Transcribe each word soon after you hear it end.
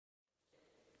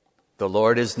The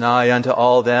Lord is nigh unto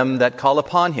all them that call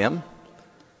upon him,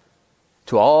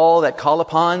 to all that call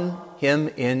upon him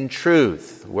in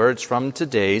truth. Words from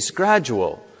today's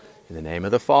gradual. In the name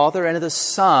of the Father, and of the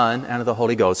Son, and of the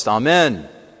Holy Ghost. Amen.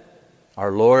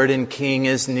 Our Lord and King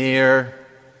is near.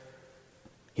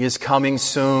 He is coming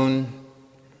soon.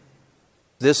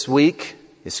 This week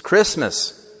is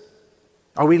Christmas.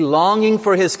 Are we longing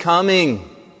for his coming?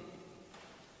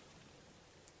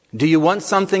 Do you want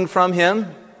something from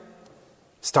him?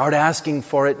 Start asking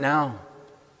for it now.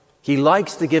 He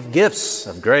likes to give gifts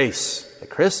of grace at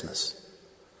Christmas.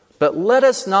 But let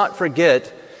us not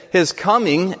forget his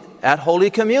coming at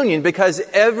Holy Communion, because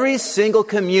every single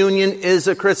communion is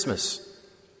a Christmas.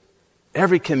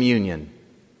 Every communion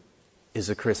is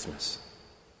a Christmas.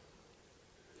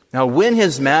 Now, when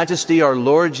His Majesty, our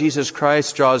Lord Jesus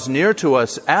Christ, draws near to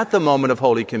us at the moment of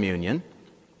Holy Communion,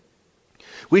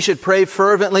 we should pray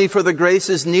fervently for the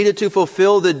graces needed to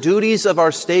fulfill the duties of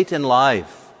our state and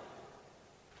life.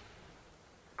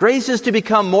 Graces to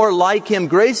become more like Him,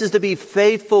 graces to be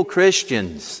faithful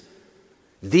Christians.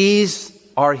 These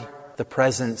are the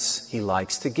presents He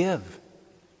likes to give.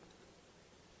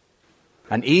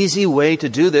 An easy way to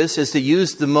do this is to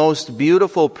use the most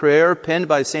beautiful prayer penned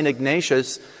by St.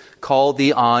 Ignatius called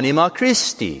the Anima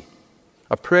Christi,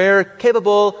 a prayer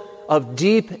capable of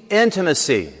deep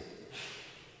intimacy.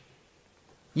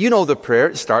 You know the prayer.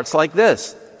 It starts like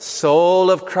this: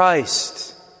 Soul of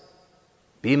Christ,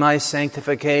 be my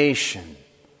sanctification.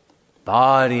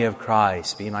 Body of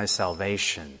Christ, be my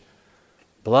salvation.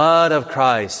 Blood of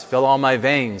Christ, fill all my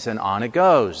veins, and on it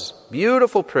goes.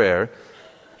 Beautiful prayer.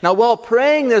 Now, while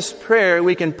praying this prayer,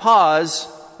 we can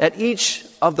pause at each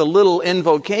of the little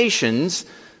invocations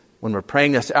when we're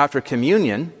praying this after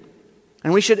communion,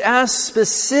 and we should ask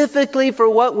specifically for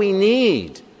what we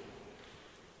need.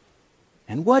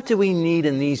 And what do we need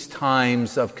in these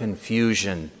times of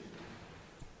confusion?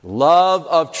 Love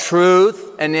of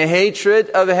truth and hatred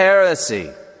of heresy.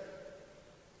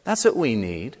 That's what we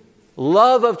need.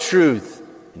 Love of truth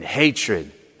and hatred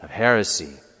of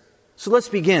heresy. So let's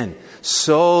begin.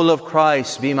 Soul of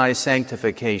Christ, be my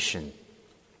sanctification.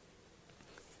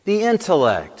 The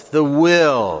intellect, the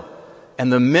will,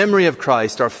 and the memory of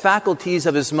Christ are faculties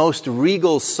of His most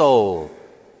regal soul.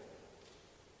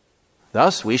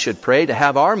 Thus, we should pray to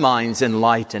have our minds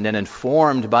enlightened and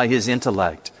informed by His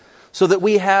intellect, so that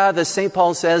we have, as St.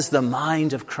 Paul says, the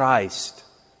mind of Christ.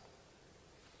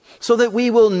 So that we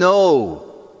will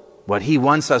know what He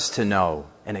wants us to know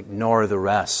and ignore the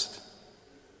rest.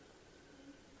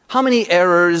 How many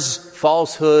errors,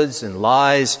 falsehoods, and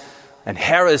lies and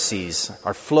heresies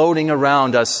are floating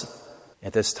around us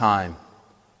at this time?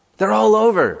 They're all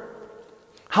over.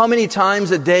 How many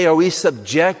times a day are we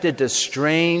subjected to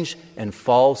strange and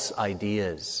false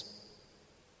ideas?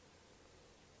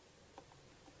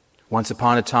 Once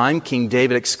upon a time, King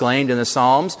David exclaimed in the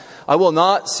Psalms, I will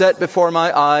not set before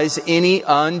my eyes any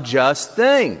unjust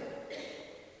thing.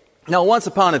 Now, once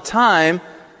upon a time,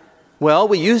 well,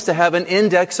 we used to have an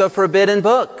index of forbidden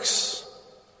books.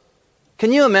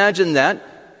 Can you imagine that?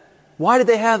 Why did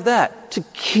they have that? To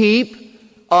keep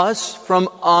us from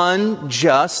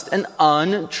unjust and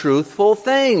untruthful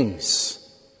things.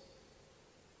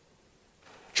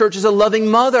 Church is a loving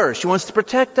mother. She wants to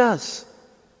protect us.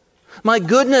 My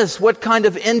goodness, what kind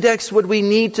of index would we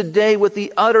need today with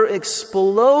the utter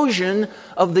explosion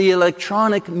of the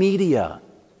electronic media?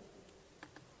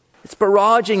 It's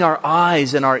barraging our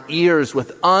eyes and our ears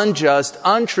with unjust,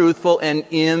 untruthful, and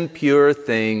impure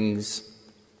things.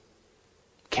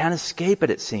 Can't escape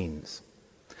it seems.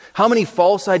 How many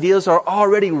false ideas are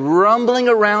already rumbling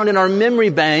around in our memory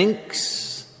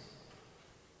banks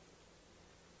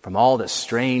from all the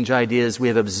strange ideas we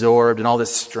have absorbed and all the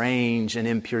strange and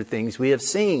impure things we have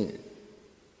seen?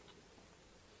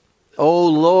 Oh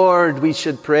Lord, we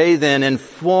should pray then,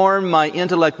 inform my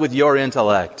intellect with your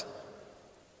intellect,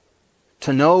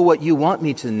 to know what you want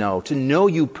me to know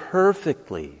you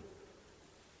perfectly,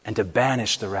 and to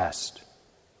banish the rest.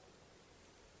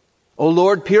 O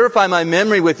Lord, purify my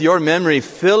memory with your memory.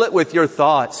 Fill it with your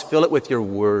thoughts. Fill it with your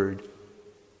word.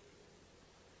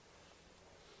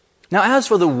 Now, as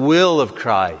for the will of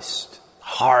Christ,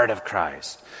 heart of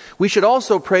Christ, we should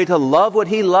also pray to love what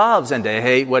He loves and to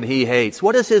hate what He hates.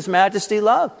 What does His Majesty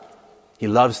love? He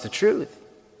loves the truth.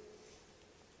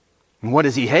 And what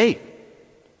does He hate?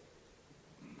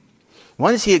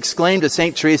 Once He exclaimed to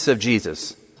St. Teresa of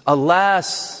Jesus,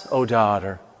 Alas, O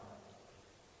daughter,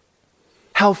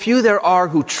 how few there are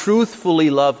who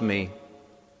truthfully love me.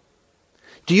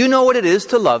 Do you know what it is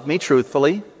to love me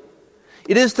truthfully?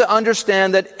 It is to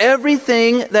understand that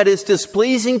everything that is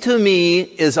displeasing to me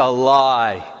is a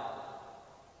lie.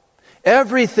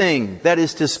 Everything that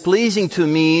is displeasing to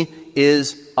me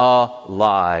is a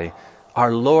lie.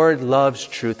 Our Lord loves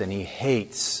truth and He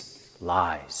hates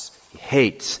lies. He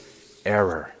hates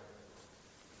error.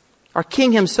 Our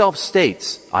King Himself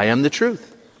states, I am the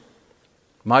truth.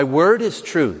 My word is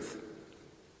truth.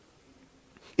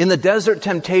 In the desert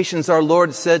temptations, our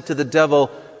Lord said to the devil,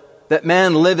 that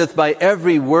man liveth by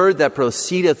every word that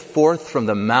proceedeth forth from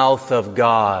the mouth of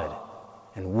God.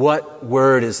 And what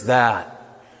word is that?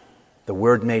 The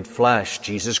Word made flesh,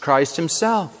 Jesus Christ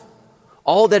Himself.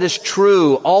 All that is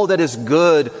true, all that is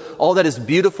good, all that is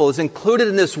beautiful is included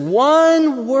in this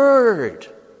one word.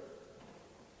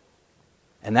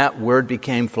 And that word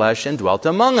became flesh and dwelt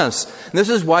among us. And this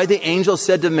is why the angel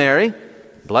said to Mary,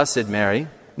 Blessed Mary,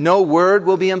 no word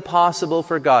will be impossible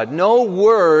for God. No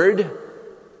word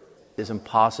is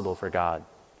impossible for God.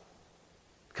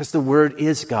 Because the Word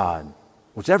is God.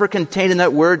 Whatever contained in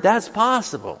that Word, that's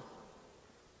possible.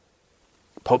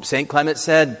 Pope St. Clement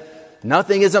said,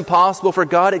 nothing is impossible for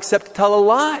God except to tell a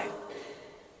lie.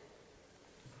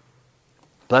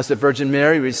 Blessed Virgin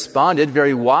Mary responded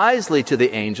very wisely to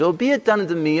the angel, be it done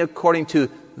unto me according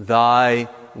to thy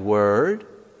word,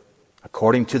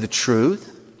 according to the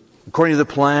truth, according to the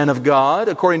plan of God,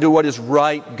 according to what is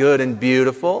right, good, and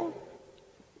beautiful.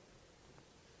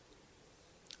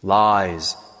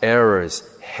 Lies, errors,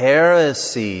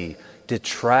 heresy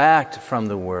detract from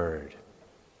the Word.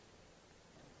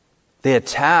 They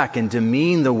attack and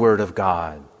demean the Word of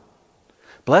God.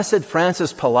 Blessed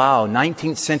Francis Palau,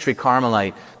 19th century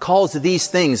Carmelite, calls these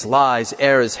things, lies,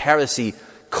 errors, heresy,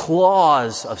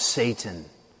 claws of Satan.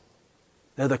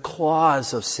 They're the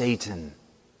claws of Satan.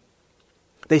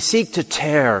 They seek to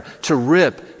tear, to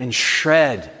rip, and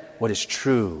shred what is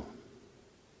true.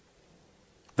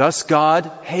 Thus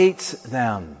God hates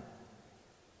them.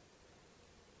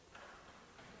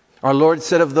 Our Lord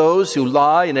said of those who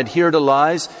lie and adhere to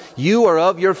lies, you are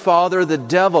of your father the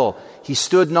devil. He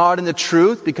stood not in the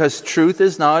truth because truth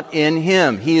is not in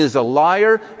him. He is a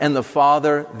liar and the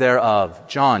father thereof.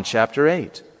 John chapter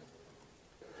 8.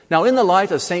 Now in the life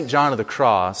of St. John of the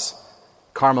Cross,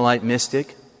 Carmelite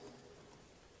mystic,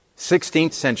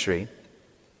 16th century,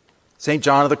 St.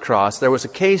 John of the Cross, there was a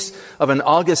case of an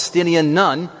Augustinian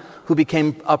nun who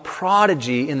became a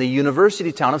prodigy in the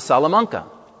university town of Salamanca.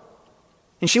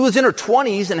 And she was in her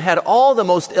 20s and had all the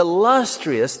most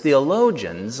illustrious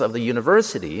theologians of the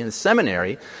university and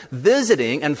seminary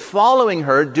visiting and following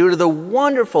her due to the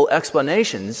wonderful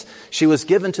explanations she was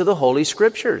given to the Holy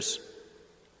Scriptures.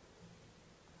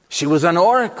 She was an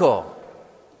oracle.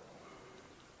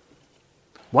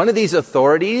 One of these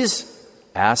authorities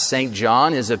asked St.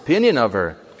 John his opinion of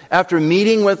her. After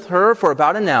meeting with her for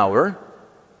about an hour,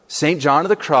 St. John of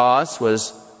the Cross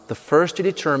was the first to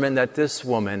determine that this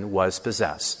woman was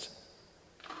possessed.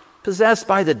 Possessed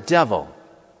by the devil.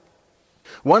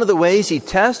 One of the ways he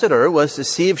tested her was to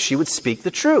see if she would speak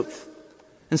the truth.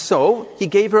 And so he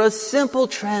gave her a simple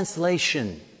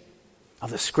translation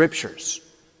of the Scriptures.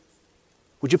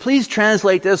 Would you please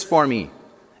translate this for me?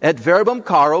 Et verbum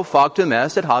caro factum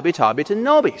est et habitavit in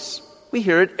nobis. We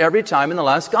hear it every time in the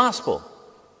last Gospel.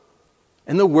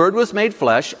 And the Word was made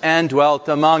flesh and dwelt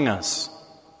among us.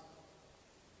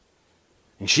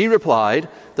 And she replied,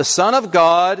 the Son of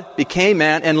God became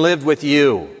man and lived with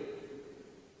you.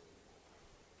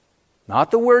 Not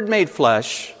the Word made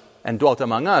flesh and dwelt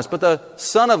among us, but the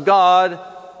Son of God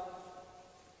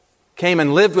came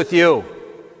and lived with you.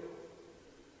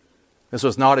 This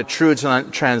was not a true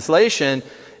translation,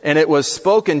 and it was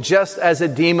spoken just as a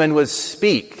demon would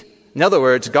speak. In other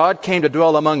words, God came to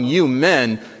dwell among you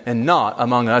men and not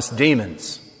among us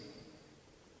demons.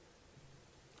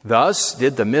 Thus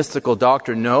did the mystical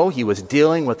doctor know he was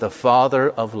dealing with the father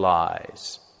of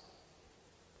lies.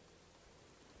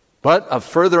 But of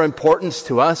further importance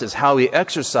to us is how he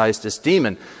exorcised this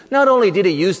demon. Not only did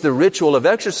he use the ritual of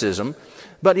exorcism,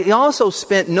 but he also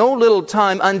spent no little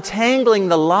time untangling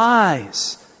the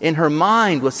lies in her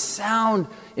mind with sound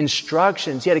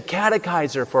instructions. He had to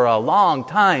catechize her for a long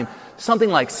time, something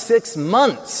like 6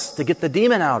 months to get the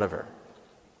demon out of her.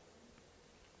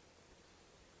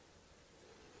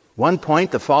 One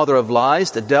point, the father of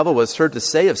lies, the devil, was heard to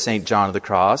say of St. John of the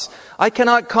Cross, I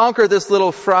cannot conquer this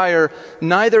little friar,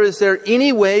 neither is there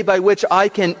any way by which I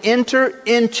can enter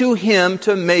into him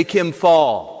to make him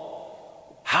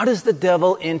fall. How does the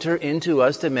devil enter into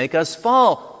us to make us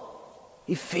fall?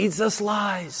 He feeds us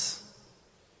lies.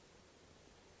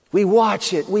 We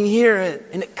watch it, we hear it,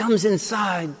 and it comes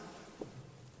inside.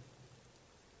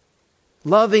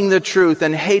 Loving the truth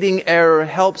and hating error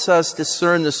helps us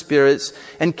discern the spirits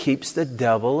and keeps the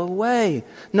devil away.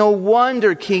 No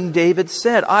wonder King David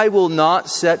said, I will not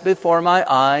set before my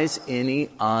eyes any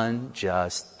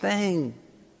unjust thing.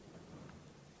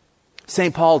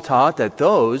 St. Paul taught that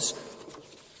those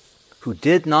who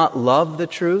did not love the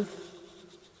truth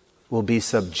will be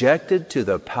subjected to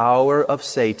the power of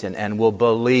Satan and will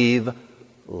believe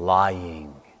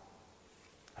lying.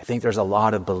 I think there's a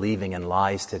lot of believing in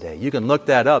lies today. You can look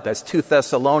that up. That's 2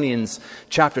 Thessalonians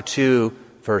chapter 2,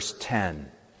 verse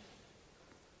 10.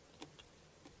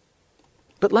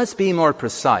 But let's be more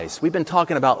precise. We've been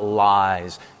talking about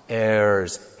lies,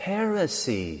 errors,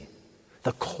 heresy,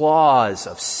 the claws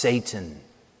of Satan.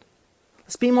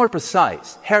 Let's be more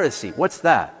precise. Heresy, what's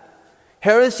that?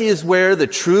 Heresy is where the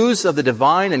truths of the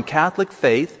divine and Catholic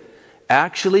faith,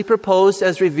 actually proposed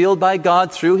as revealed by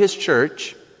God through His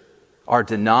church, are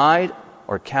denied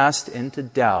or cast into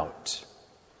doubt.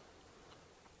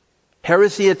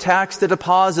 Heresy attacks the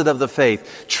deposit of the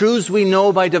faith, truths we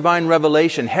know by divine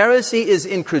revelation. Heresy is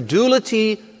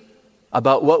incredulity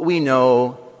about what we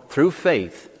know through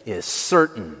faith is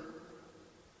certain.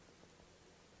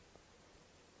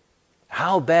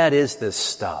 How bad is this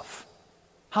stuff?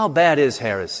 How bad is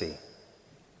heresy?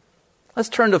 Let's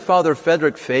turn to Father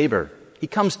Frederick Faber. He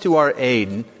comes to our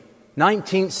aid,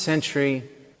 19th century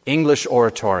English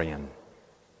oratorian.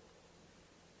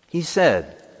 He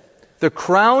said, the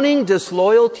crowning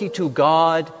disloyalty to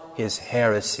God is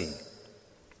heresy.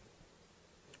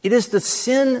 It is the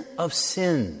sin of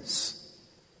sins,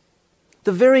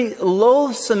 the very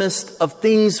loathsomest of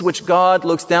things which God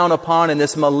looks down upon in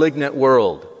this malignant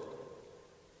world.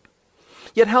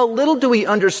 Yet how little do we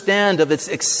understand of its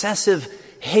excessive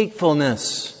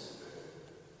hatefulness.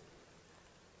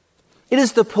 It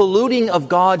is the polluting of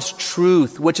God's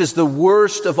truth, which is the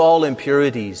worst of all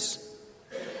impurities.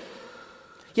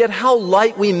 Yet how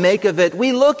light we make of it.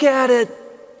 We look at it.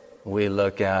 We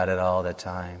look at it all the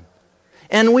time.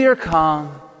 And we are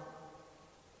calm.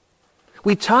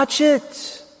 We touch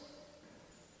it.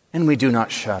 And we do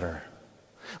not shudder.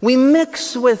 We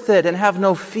mix with it and have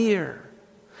no fear.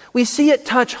 We see it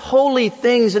touch holy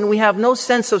things and we have no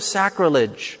sense of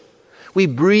sacrilege. We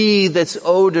breathe its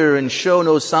odor and show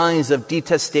no signs of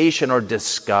detestation or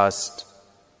disgust.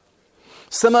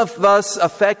 Some of us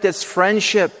affect its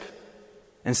friendship,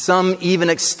 and some even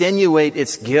extenuate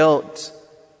its guilt.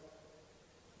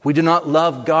 We do not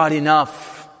love God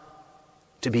enough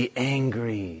to be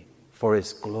angry for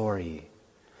His glory.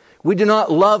 We do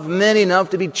not love men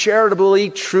enough to be charitably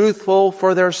truthful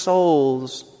for their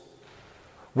souls.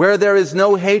 Where there is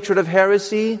no hatred of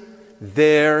heresy,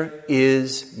 there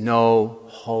is no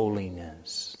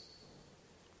holiness.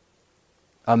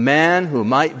 A man who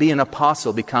might be an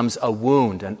apostle becomes a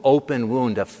wound, an open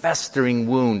wound, a festering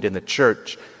wound in the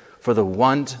church for the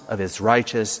want of his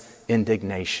righteous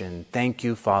indignation. Thank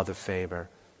you, Father Faber.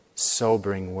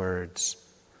 Sobering words.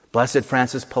 Blessed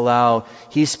Francis Palau,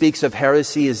 he speaks of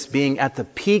heresy as being at the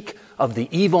peak of the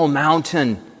evil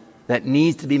mountain that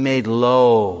needs to be made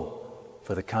low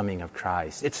for the coming of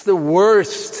Christ. It's the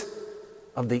worst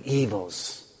of the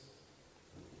evils.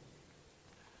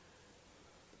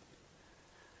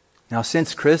 Now,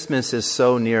 since Christmas is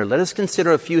so near, let us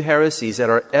consider a few heresies that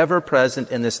are ever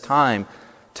present in this time,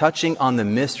 touching on the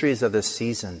mysteries of this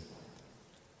season.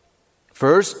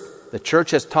 First, the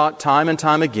Church has taught time and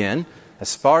time again,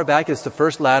 as far back as the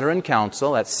First Lateran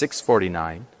Council at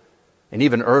 649, and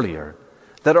even earlier,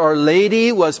 that Our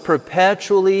Lady was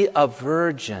perpetually a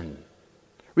virgin,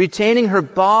 retaining her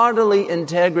bodily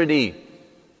integrity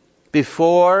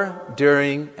before,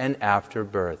 during, and after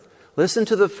birth. Listen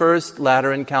to the First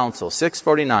Lateran Council,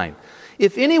 649.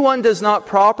 If anyone does not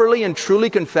properly and truly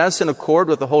confess in accord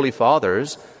with the Holy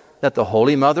Fathers that the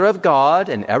Holy Mother of God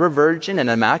and ever Virgin and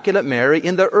Immaculate Mary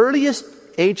in the earliest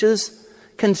ages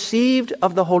conceived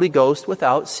of the Holy Ghost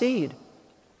without seed,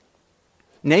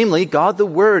 namely God the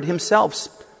Word Himself,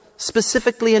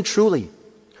 specifically and truly,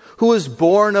 who was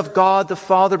born of God the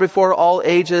Father before all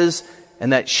ages,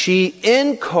 and that she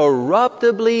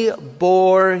incorruptibly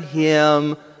bore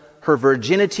Him, her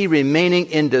virginity remaining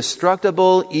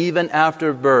indestructible even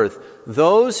after birth.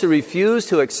 Those who refuse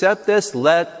to accept this,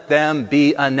 let them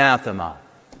be anathema.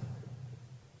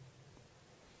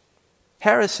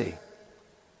 Heresy.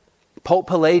 Pope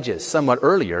Pelagius, somewhat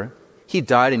earlier, he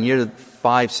died in year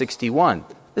 561.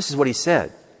 This is what he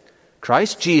said.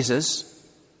 Christ Jesus,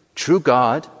 true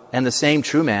God and the same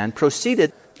true man,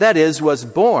 proceeded, that is, was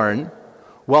born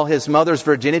while his mother's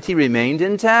virginity remained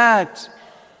intact.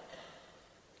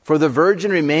 For the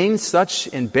virgin remained such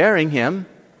in bearing him,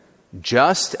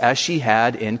 just as she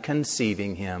had in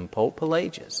conceiving him. Pope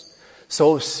Pelagius.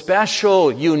 So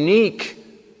special, unique,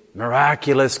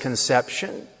 miraculous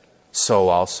conception. So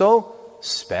also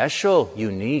special,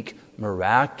 unique,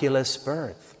 miraculous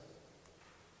birth.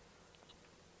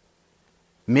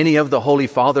 Many of the holy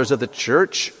fathers of the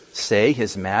Church say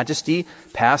His Majesty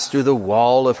passed through the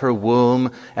wall of her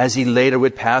womb as He later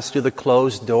would pass through the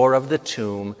closed door of the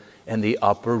tomb in the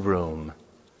upper room.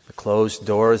 The closed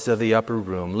doors of the upper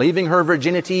room, leaving her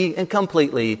virginity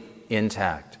completely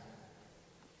intact.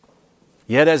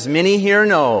 Yet as many here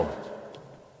know,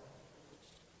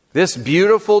 this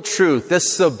beautiful truth,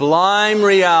 this sublime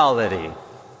reality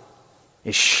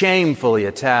is shamefully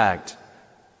attacked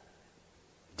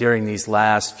during these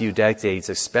last few decades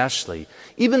especially,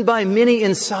 even by many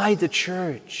inside the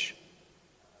church.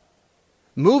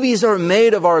 Movies are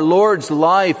made of our Lord's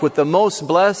life with the most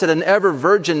blessed and ever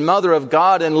Virgin Mother of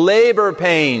God in labor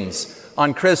pains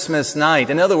on Christmas night.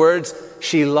 In other words,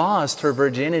 she lost her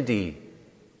virginity.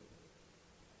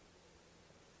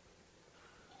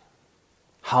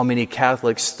 How many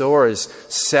Catholic stores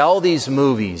sell these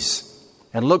movies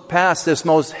and look past this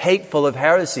most hateful of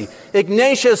heresy?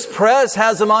 Ignatius Press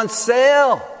has them on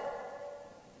sale.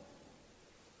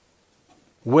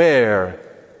 Where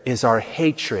is our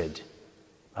hatred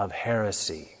of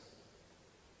heresy?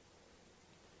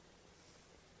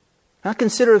 Now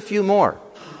consider a few more.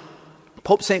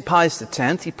 Pope St. Pius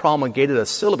X, he promulgated a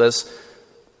syllabus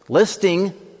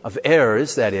listing of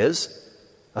errors, that is,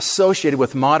 associated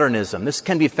with modernism. This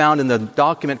can be found in the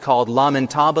document called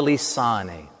Lamentabili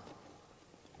Sane.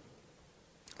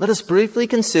 Let us briefly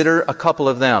consider a couple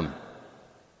of them.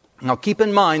 Now keep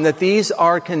in mind that these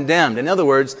are condemned. In other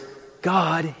words,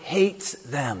 God hates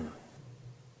them.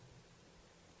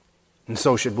 And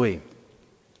so should we.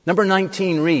 Number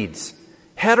 19 reads,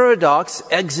 heterodox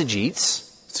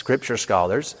exegetes, scripture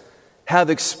scholars, have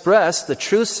expressed the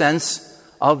true sense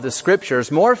of the Scriptures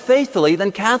more faithfully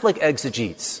than Catholic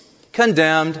exegetes.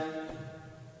 Condemned.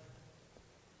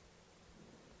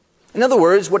 In other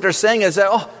words, what they're saying is that,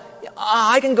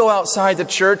 I can go outside the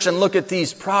church and look at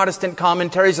these Protestant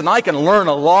commentaries and I can learn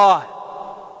a lot.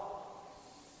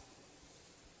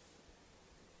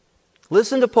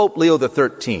 Listen to Pope Leo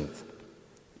XIII.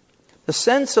 The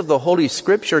sense of the Holy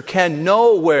Scripture can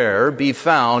nowhere be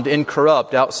found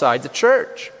incorrupt outside the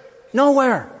church.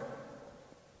 Nowhere.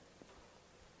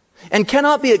 And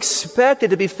cannot be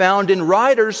expected to be found in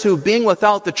writers who, being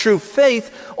without the true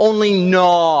faith, only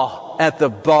gnaw at the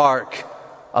bark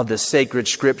of the sacred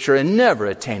Scripture and never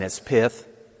attain its pith.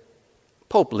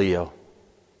 Pope Leo.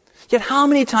 Yet how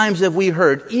many times have we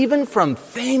heard, even from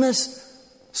famous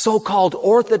so-called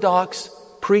Orthodox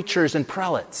preachers and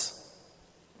prelates,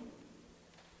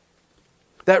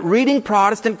 that reading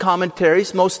Protestant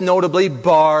commentaries, most notably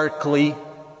Barclay,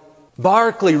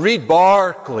 read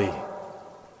Barclay,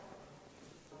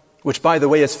 which, by the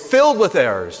way, is filled with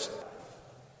errors.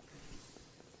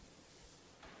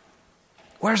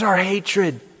 Where's our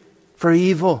hatred for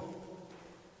evil?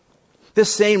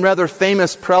 This same rather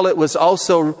famous prelate was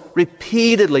also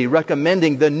repeatedly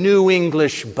recommending the New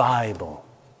English Bible,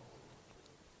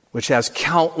 which has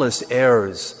countless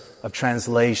errors of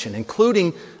translation,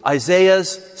 including Isaiah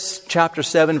chapter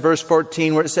 7, verse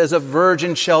 14, where it says, "A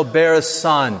virgin shall bear a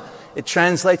son." It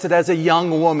translates it as a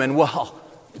young woman. Well,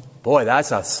 boy,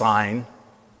 that's a sign.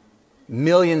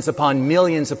 Millions upon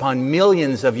millions upon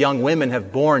millions of young women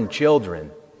have borne children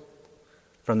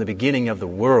from the beginning of the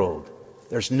world.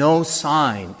 There's no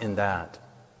sign in that.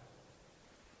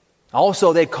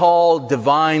 Also, they call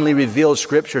divinely revealed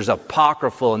scriptures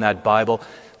apocryphal in that Bible.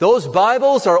 Those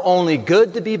Bibles are only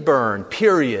good to be burned,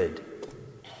 period.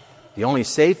 The only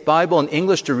safe Bible in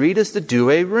English to read is the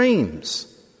Douay Rheims.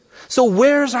 So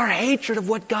where's our hatred of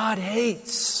what God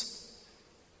hates?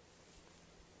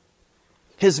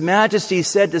 His Majesty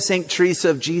said to St.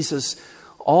 Teresa of Jesus,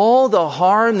 all the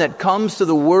harm that comes to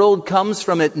the world comes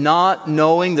from it not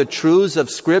knowing the truths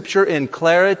of Scripture in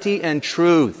clarity and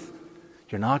truth.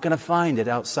 You're not going to find it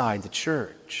outside the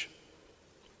church.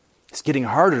 It's getting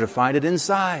harder to find it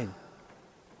inside.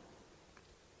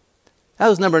 That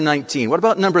was number 19. What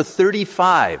about number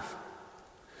 35?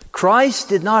 Christ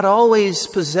did not always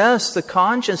possess the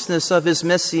consciousness of His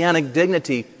messianic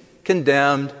dignity.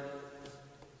 Condemned.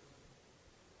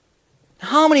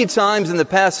 How many times in the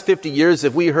past 50 years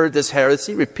have we heard this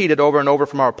heresy repeated over and over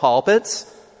from our pulpits,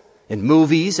 in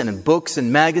movies and in books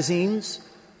and magazines?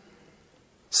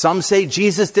 Some say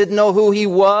Jesus didn't know who He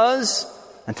was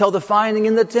until the finding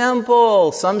in the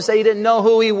temple. Some say He didn't know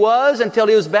who He was until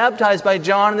He was baptized by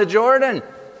John in the Jordan.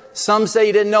 Some say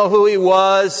He didn't know who He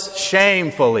was,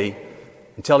 shamefully,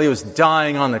 until He was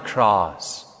dying on the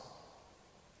cross.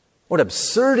 What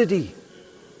absurdity!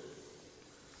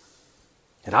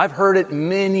 And I've heard it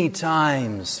many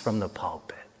times from the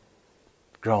pulpit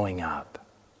growing up.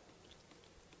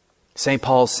 St.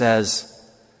 Paul says,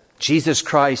 Jesus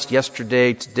Christ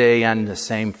yesterday, today, and the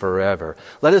same forever.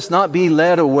 Let us not be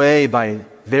led away by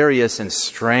various and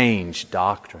strange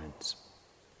doctrines.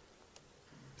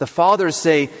 The fathers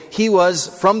say he was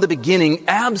from the beginning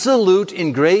absolute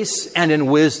in grace and in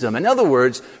wisdom. In other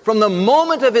words, from the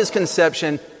moment of his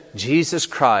conception, Jesus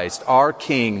Christ, our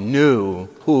King, knew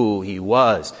who he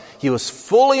was. He was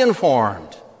fully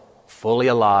informed, fully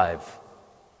alive,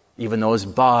 even though his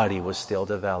body was still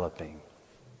developing.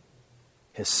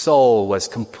 His soul was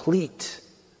complete.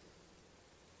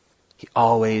 He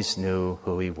always knew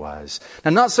who he was.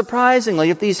 Now, not surprisingly,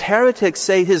 if these heretics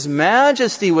say his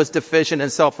majesty was deficient in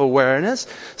self-awareness,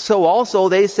 so also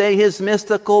they say his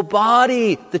mystical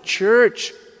body, the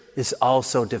church, is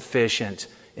also deficient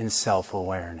in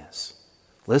self-awareness.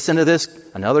 Listen to this,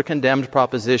 another condemned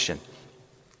proposition.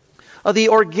 The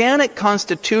organic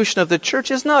constitution of the church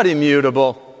is not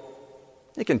immutable.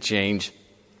 It can change.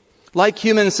 Like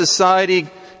human society,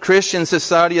 Christian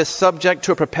society is subject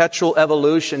to a perpetual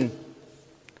evolution.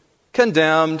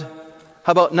 Condemned.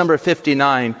 How about number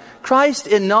 59? Christ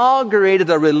inaugurated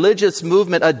a religious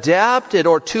movement adapted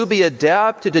or to be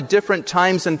adapted to different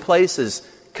times and places.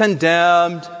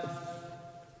 Condemned.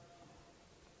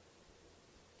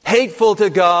 Hateful to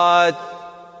God.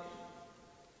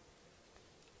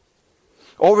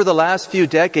 Over the last few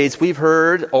decades, we've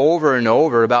heard over and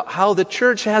over about how the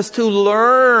church has to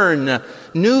learn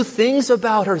new things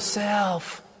about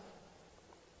herself.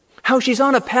 How she's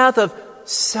on a path of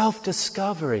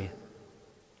self-discovery.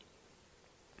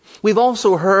 We've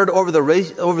also heard over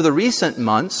the recent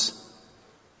months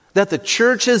that the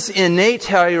church's innate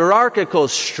hierarchical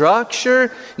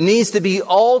structure needs to be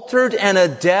altered and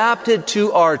adapted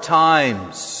to our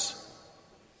times.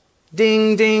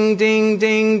 Ding, ding, ding,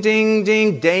 ding, ding,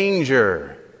 ding,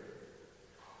 danger.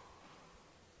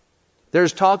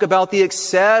 There's talk about the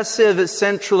excessive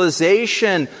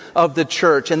centralization of the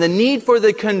church and the need for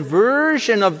the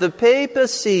conversion of the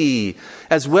papacy,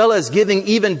 as well as giving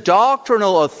even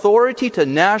doctrinal authority to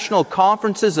national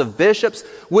conferences of bishops,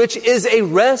 which is a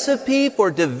recipe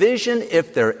for division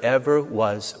if there ever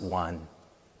was one.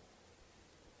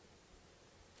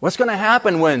 What's going to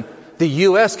happen when the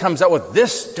U.S. comes out with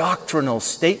this doctrinal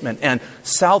statement and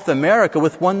South America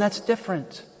with one that's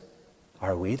different?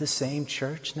 Are we the same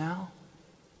church now?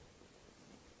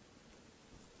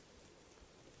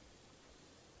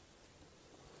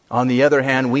 On the other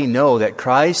hand, we know that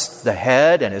Christ, the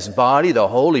head, and his body, the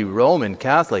Holy Roman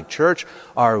Catholic Church,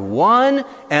 are one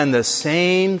and the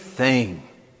same thing.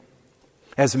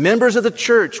 As members of the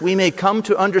church, we may come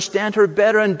to understand her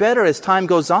better and better as time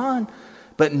goes on.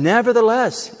 But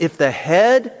nevertheless, if the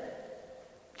head,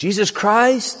 Jesus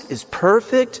Christ, is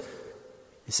perfect,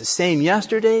 is the same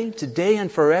yesterday, today, and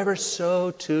forever,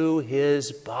 so too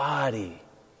his body.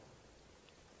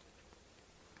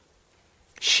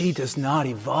 She does not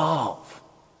evolve.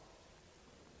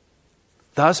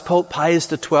 Thus, Pope Pius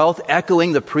XII,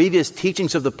 echoing the previous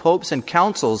teachings of the popes and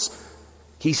councils,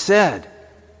 he said,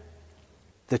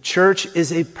 the church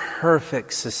is a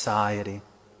perfect society,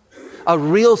 a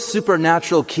real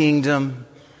supernatural kingdom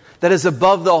that is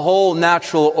above the whole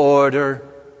natural order.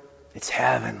 It's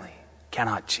heavenly,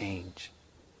 cannot change.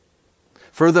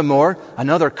 Furthermore,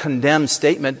 another condemned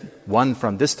statement, one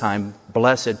from this time,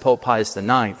 Blessed Pope Pius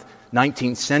IX,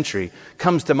 19th century,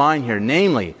 comes to mind here.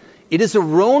 Namely, it is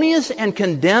erroneous and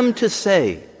condemned to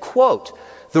say, quote,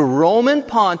 the Roman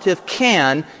pontiff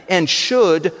can and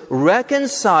should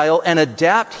reconcile and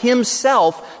adapt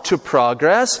himself to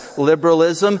progress,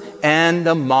 liberalism, and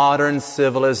the modern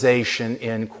civilization,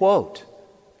 end quote.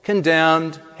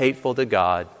 Condemned, hateful to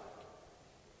God.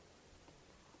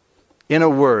 In a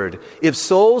word, if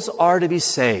souls are to be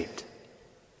saved,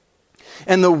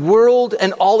 and the world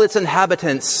and all its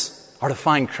inhabitants are to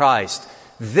find Christ,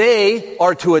 they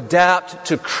are to adapt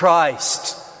to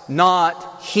Christ,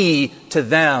 not he to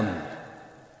them.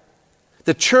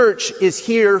 The church is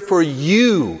here for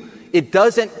you. It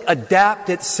doesn't adapt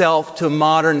itself to a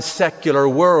modern secular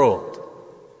world.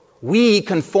 We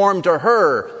conform to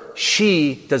her.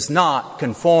 She does not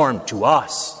conform to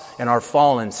us in our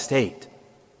fallen state.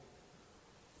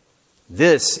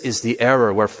 This is the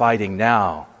error we're fighting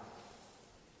now.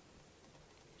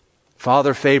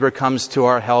 Father Faber comes to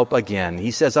our help again.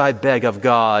 He says, I beg of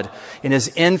God, in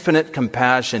his infinite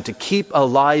compassion, to keep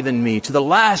alive in me, to the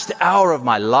last hour of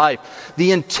my life,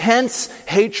 the intense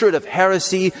hatred of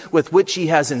heresy with which he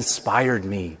has inspired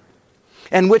me,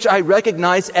 and which I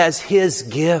recognize as his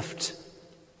gift.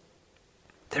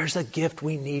 There's a gift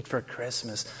we need for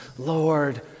Christmas.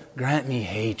 Lord, grant me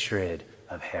hatred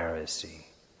of heresy.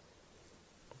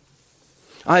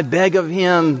 I beg of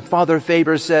Him, Father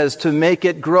Faber says, to make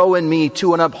it grow in me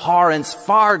to an abhorrence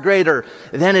far greater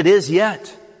than it is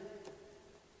yet.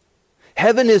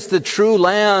 Heaven is the true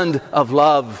land of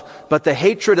love, but the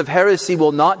hatred of heresy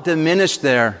will not diminish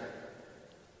there.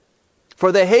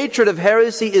 For the hatred of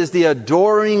heresy is the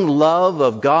adoring love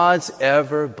of God's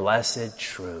ever-blessed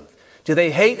truth. Do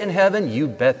they hate in heaven? You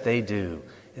bet they do.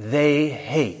 They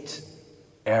hate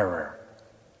error,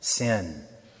 sin,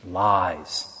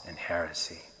 lies, and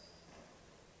heresy.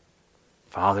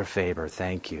 Father Faber,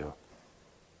 thank you.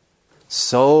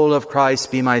 Soul of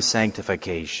Christ, be my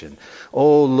sanctification.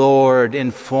 O Lord,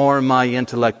 inform my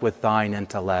intellect with thine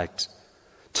intellect,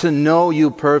 to know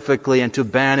you perfectly and to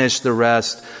banish the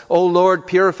rest. O Lord,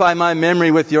 purify my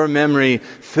memory with your memory.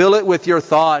 Fill it with your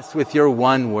thoughts, with your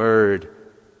one word.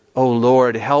 O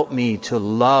Lord, help me to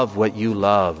love what you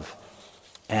love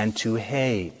and to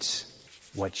hate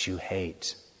what you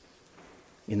hate.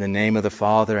 In the name of the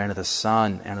Father, and of the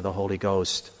Son, and of the Holy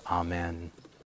Ghost. Amen.